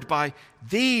honored by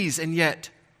these, and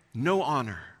yet no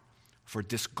honor for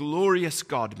this glorious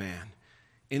God-man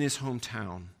in his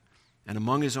hometown and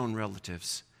among his own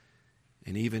relatives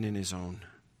and even in his own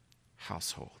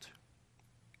household.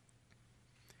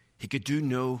 He could do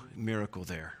no miracle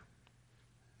there,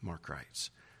 Mark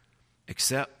writes,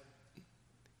 except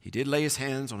he did lay his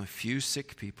hands on a few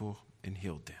sick people and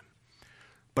healed them.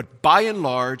 But by and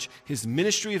large, his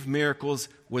ministry of miracles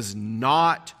was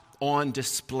not on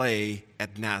display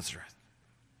at Nazareth.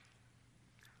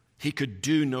 He could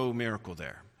do no miracle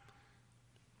there.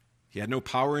 He had no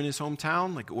power in his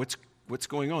hometown. Like, what's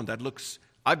going on?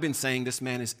 I've been saying this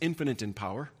man is infinite in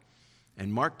power,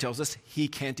 and Mark tells us he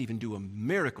can't even do a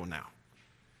miracle now.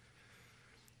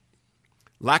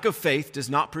 Lack of faith does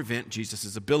not prevent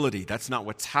Jesus' ability. That's not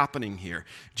what's happening here.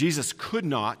 Jesus could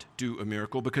not do a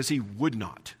miracle because he would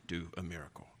not do a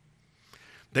miracle.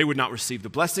 They would not receive the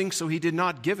blessing, so he did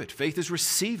not give it. Faith is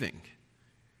receiving.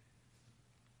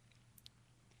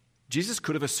 Jesus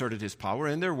could have asserted his power,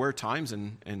 and there were times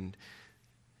and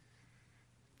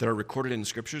that are recorded in the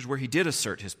scriptures where he did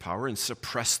assert his power and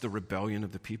suppress the rebellion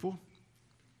of the people,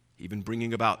 even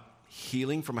bringing about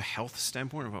healing from a health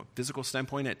standpoint, or a physical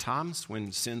standpoint at times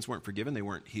when sins weren't forgiven, they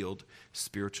weren't healed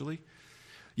spiritually.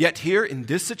 Yet here in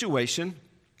this situation,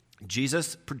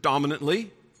 Jesus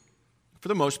predominantly, for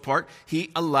the most part, he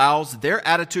allows their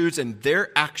attitudes and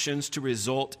their actions to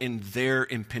result in their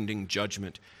impending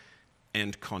judgment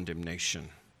and condemnation.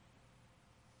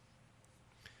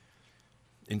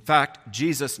 In fact,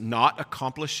 Jesus not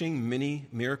accomplishing many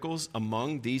miracles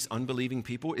among these unbelieving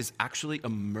people is actually a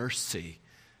mercy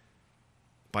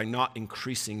by not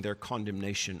increasing their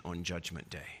condemnation on Judgment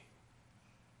Day.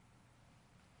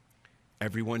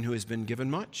 Everyone who has been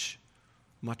given much,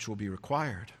 much will be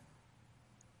required.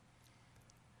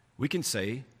 We can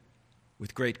say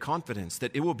with great confidence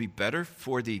that it will be better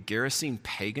for the Gerasene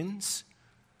pagans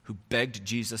who begged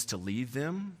Jesus to leave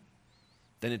them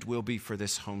than it will be for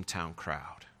this hometown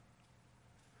crowd.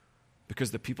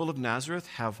 Because the people of Nazareth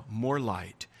have more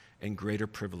light and greater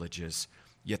privileges,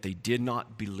 yet they did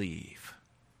not believe,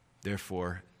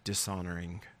 therefore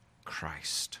dishonoring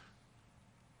Christ.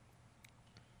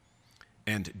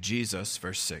 And Jesus,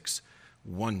 verse 6,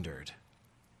 wondered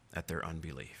at their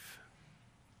unbelief.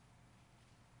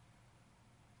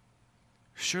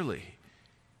 Surely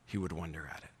he would wonder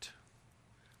at it.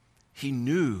 He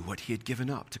knew what he had given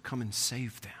up to come and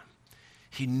save them.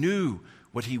 He knew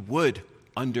what he would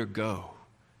undergo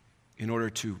in order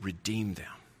to redeem them.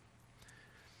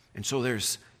 And so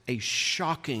there's a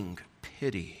shocking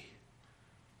pity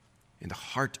in the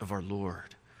heart of our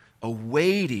Lord, a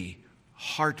weighty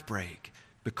heartbreak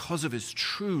because of his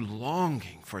true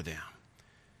longing for them.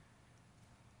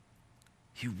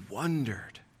 He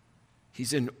wondered.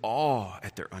 He's in awe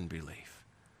at their unbelief.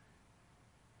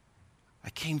 I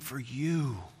came for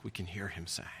you, we can hear him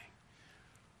saying.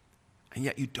 And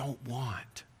yet you don't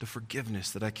want the forgiveness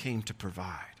that I came to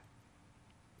provide.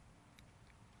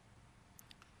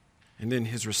 And then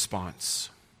his response.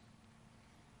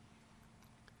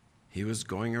 He was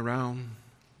going around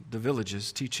the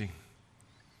villages teaching.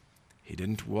 He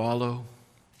didn't wallow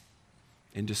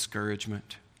in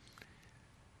discouragement.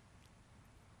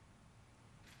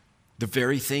 The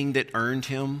very thing that earned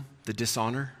him the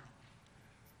dishonor,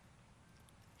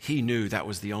 he knew that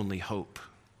was the only hope.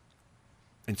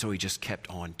 And so he just kept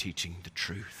on teaching the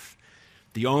truth.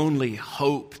 The only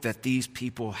hope that these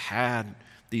people had,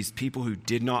 these people who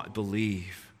did not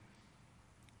believe,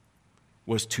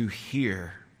 was to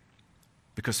hear,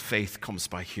 because faith comes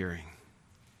by hearing.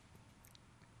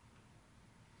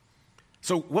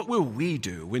 So what will we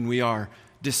do when we are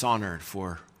dishonored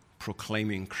for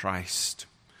proclaiming Christ,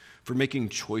 for making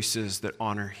choices that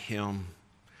honor him?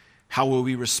 How will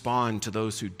we respond to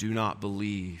those who do not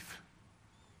believe?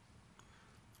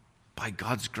 By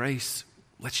God's grace,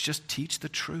 let's just teach the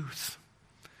truth.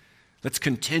 Let's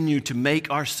continue to make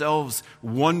ourselves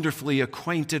wonderfully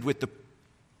acquainted with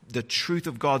the truth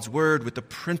of God's word, with the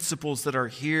principles that are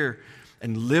here,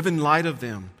 and live in light of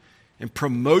them and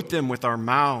promote them with our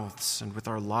mouths and with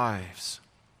our lives.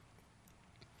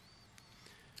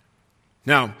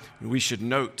 Now, we should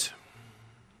note,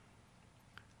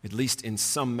 at least in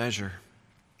some measure,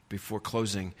 before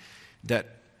closing, that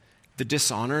the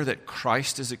dishonor that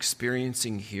Christ is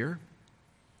experiencing here,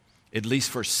 at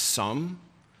least for some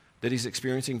that he's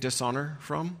experiencing dishonor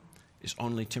from, is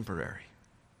only temporary.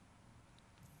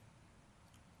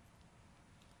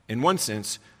 In one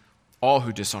sense, all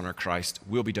who dishonor Christ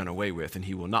will be done away with, and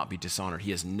he will not be dishonored.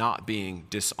 He is not being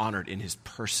dishonored in his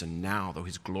person now, though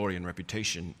his glory and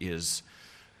reputation is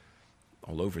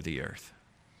all over the earth.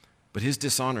 But his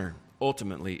dishonor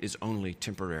ultimately is only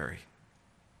temporary.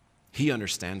 He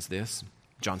understands this.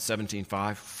 John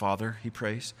 17:5, Father, he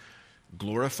prays,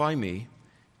 glorify me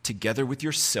together with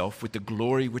yourself with the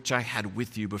glory which I had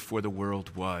with you before the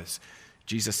world was.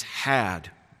 Jesus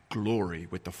had glory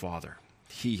with the Father.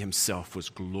 He himself was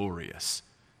glorious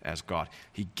as God.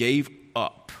 He gave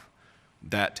up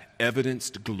that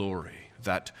evidenced glory,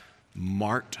 that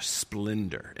marked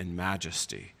splendor and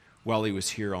majesty while he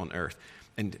was here on earth.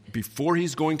 And before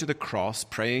he's going to the cross,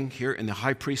 praying here in the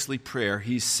high priestly prayer,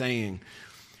 he's saying,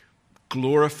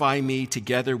 glorify me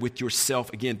together with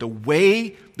yourself again. The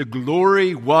way the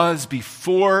glory was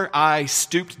before I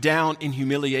stooped down in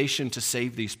humiliation to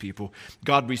save these people,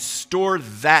 God restored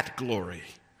that glory.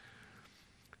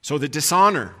 So the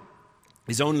dishonor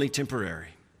is only temporary.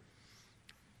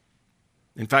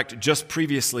 In fact, just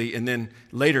previously and then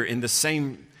later in the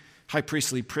same high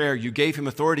priestly prayer, you gave him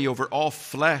authority over all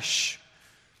flesh,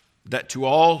 that to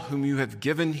all whom you have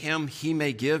given him, he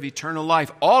may give eternal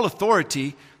life. All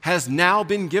authority has now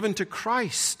been given to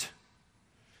Christ.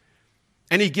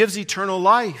 And he gives eternal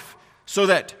life so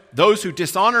that those who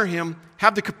dishonor him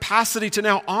have the capacity to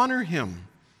now honor him.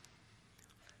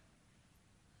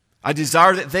 I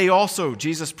desire that they also,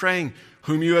 Jesus praying,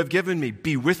 whom you have given me,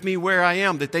 be with me where I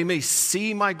am, that they may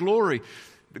see my glory.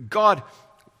 God,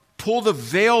 pull the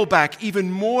veil back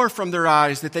even more from their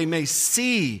eyes, that they may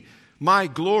see my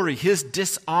glory. His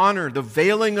dishonor, the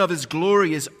veiling of his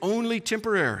glory, is only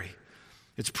temporary.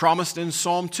 It's promised in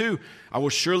Psalm 2, I will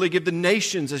surely give the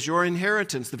nations as your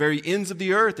inheritance, the very ends of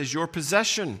the earth as your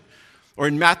possession. Or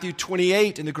in Matthew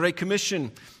 28, in the Great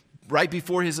Commission, right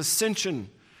before his ascension,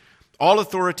 all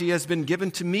authority has been given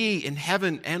to me in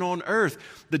heaven and on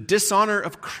earth. The dishonor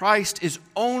of Christ is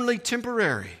only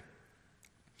temporary.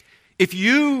 If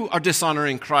you are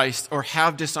dishonoring Christ or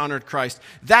have dishonored Christ,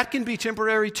 that can be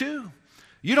temporary too.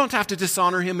 You don't have to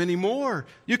dishonor him anymore.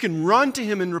 You can run to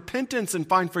him in repentance and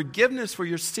find forgiveness for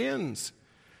your sins.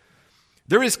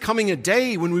 There is coming a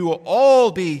day when we will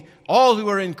all who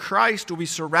are in Christ will be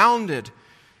surrounded.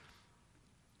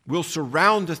 We'll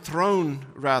surround the throne,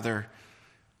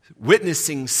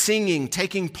 witnessing, singing,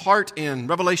 taking part in.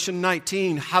 Revelation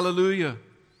 19, hallelujah.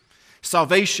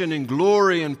 Salvation and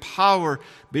glory and power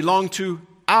belong to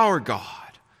our God.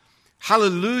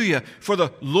 Hallelujah. For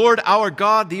the Lord our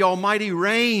God, the Almighty,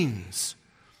 reigns.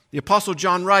 The Apostle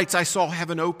John writes, I saw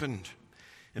heaven opened,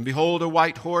 and behold, a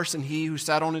white horse, and he who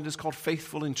sat on it is called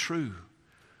Faithful and True.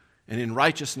 And in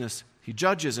righteousness he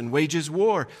judges and wages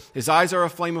war. His eyes are a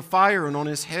flame of fire, and on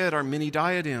his head are many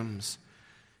diadems.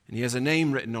 And he has a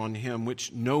name written on him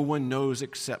which no one knows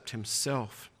except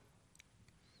himself.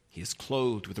 He is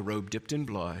clothed with a robe dipped in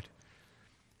blood,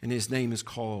 and his name is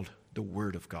called the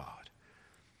Word of God.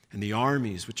 And the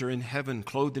armies which are in heaven,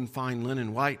 clothed in fine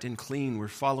linen, white and clean, were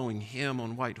following him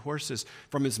on white horses.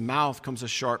 From his mouth comes a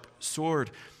sharp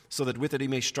sword, so that with it he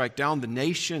may strike down the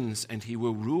nations, and he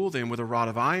will rule them with a rod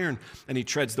of iron. And he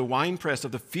treads the winepress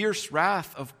of the fierce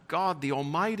wrath of God the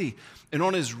Almighty. And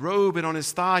on his robe and on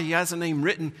his thigh he has a name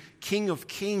written, King of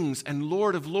Kings and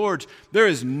Lord of Lords. There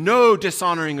is no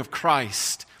dishonoring of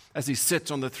Christ as he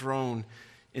sits on the throne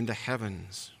in the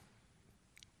heavens.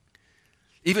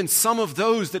 Even some of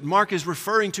those that Mark is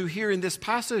referring to here in this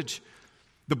passage,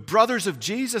 the brothers of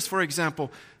Jesus, for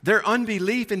example, their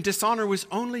unbelief and dishonor was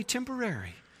only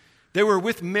temporary. They were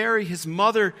with Mary, his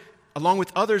mother, along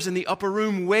with others in the upper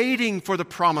room, waiting for the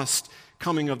promised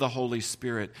coming of the Holy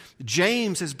Spirit.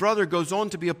 James, his brother, goes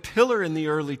on to be a pillar in the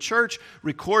early church,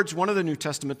 records one of the New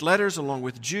Testament letters along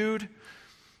with Jude,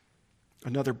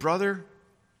 another brother.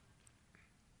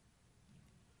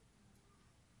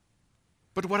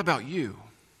 But what about you?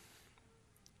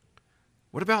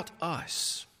 What about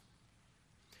us?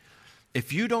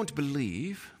 If you don't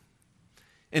believe,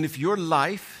 and if your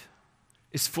life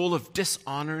is full of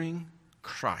dishonoring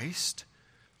Christ,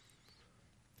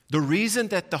 the reason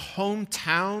that the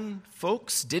hometown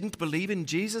folks didn't believe in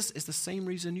Jesus is the same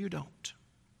reason you don't.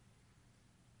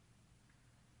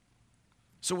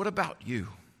 So what about you?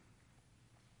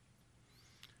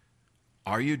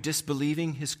 Are you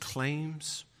disbelieving his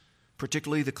claims,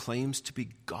 particularly the claims to be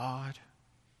God,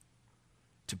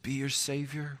 to be your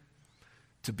Savior,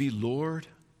 to be Lord?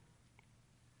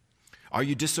 Are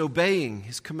you disobeying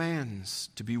his commands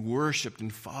to be worshiped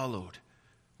and followed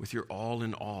with your all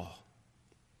in all?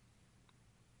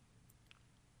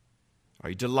 Are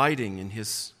you delighting in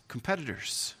his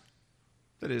competitors?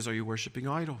 That is, are you worshiping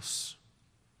idols?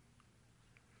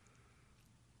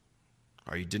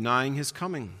 Are you denying his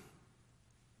coming?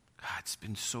 God, it's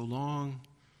been so long.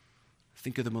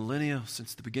 Think of the millennia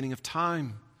since the beginning of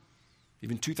time.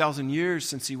 Even 2,000 years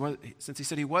since he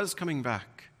said he was coming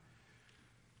back.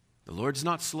 The Lord's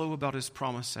not slow about his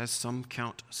promise, as some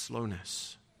count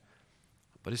slowness,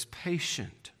 but is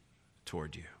patient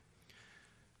toward you,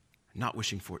 not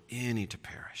wishing for any to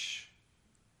perish,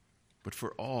 but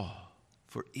for all,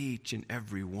 for each and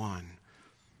every one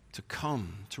to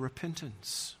come to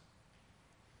repentance.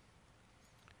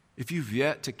 If you've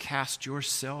yet to cast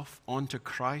yourself onto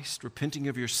Christ, repenting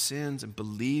of your sins and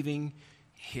believing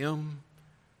him,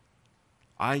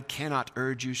 I cannot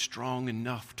urge you strong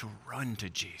enough to run to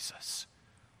Jesus,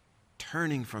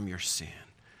 turning from your sin,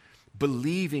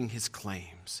 believing his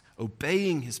claims,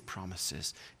 obeying his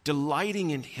promises, delighting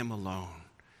in him alone,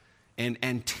 and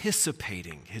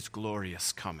anticipating his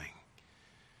glorious coming.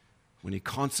 When he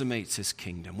consummates his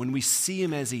kingdom, when we see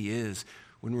him as he is,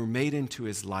 when we're made into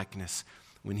his likeness,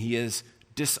 when he is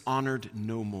dishonored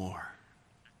no more.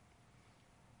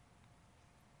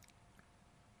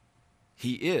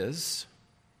 He is,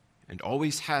 and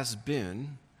always has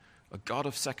been, a God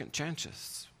of second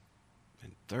chances,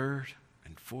 and third,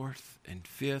 and fourth, and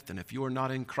fifth. And if you are not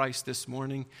in Christ this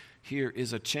morning, here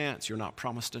is a chance. You're not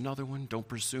promised another one. Don't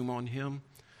presume on him.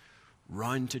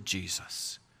 Run to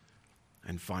Jesus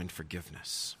and find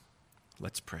forgiveness.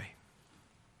 Let's pray.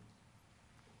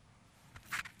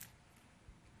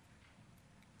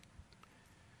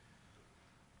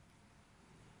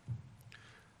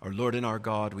 Our Lord and our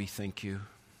God, we thank you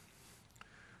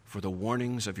for the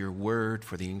warnings of your word,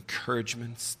 for the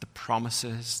encouragements, the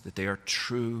promises that they are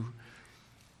true,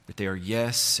 that they are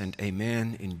yes and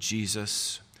amen in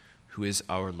Jesus, who is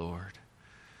our Lord.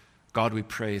 God, we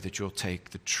pray that you'll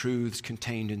take the truths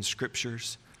contained in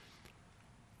Scriptures,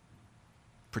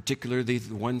 particularly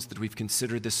the ones that we've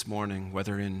considered this morning,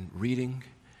 whether in reading,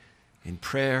 in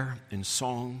prayer, in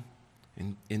song,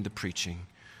 in the preaching.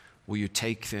 Will you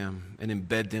take them and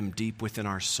embed them deep within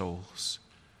our souls,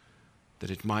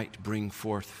 that it might bring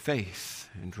forth faith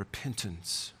and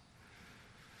repentance,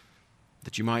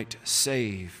 that you might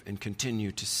save and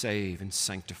continue to save and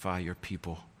sanctify your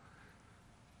people.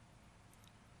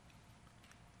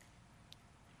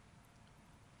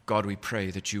 God, we pray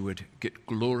that you would get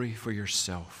glory for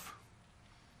yourself,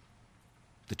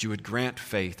 that you would grant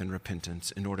faith and repentance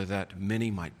in order that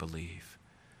many might believe,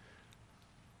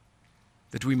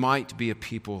 that we might be a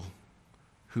people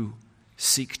who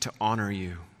seek to honor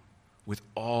you with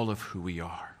all of who we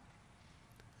are.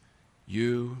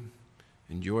 You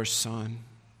and your Son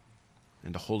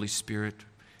and the Holy Spirit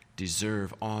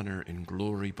deserve honor and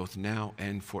glory both now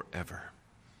and forever.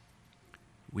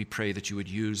 We pray that you would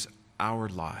use our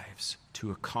lives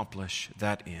to accomplish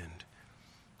that end.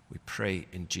 We pray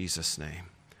in Jesus' name.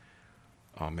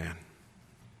 Amen.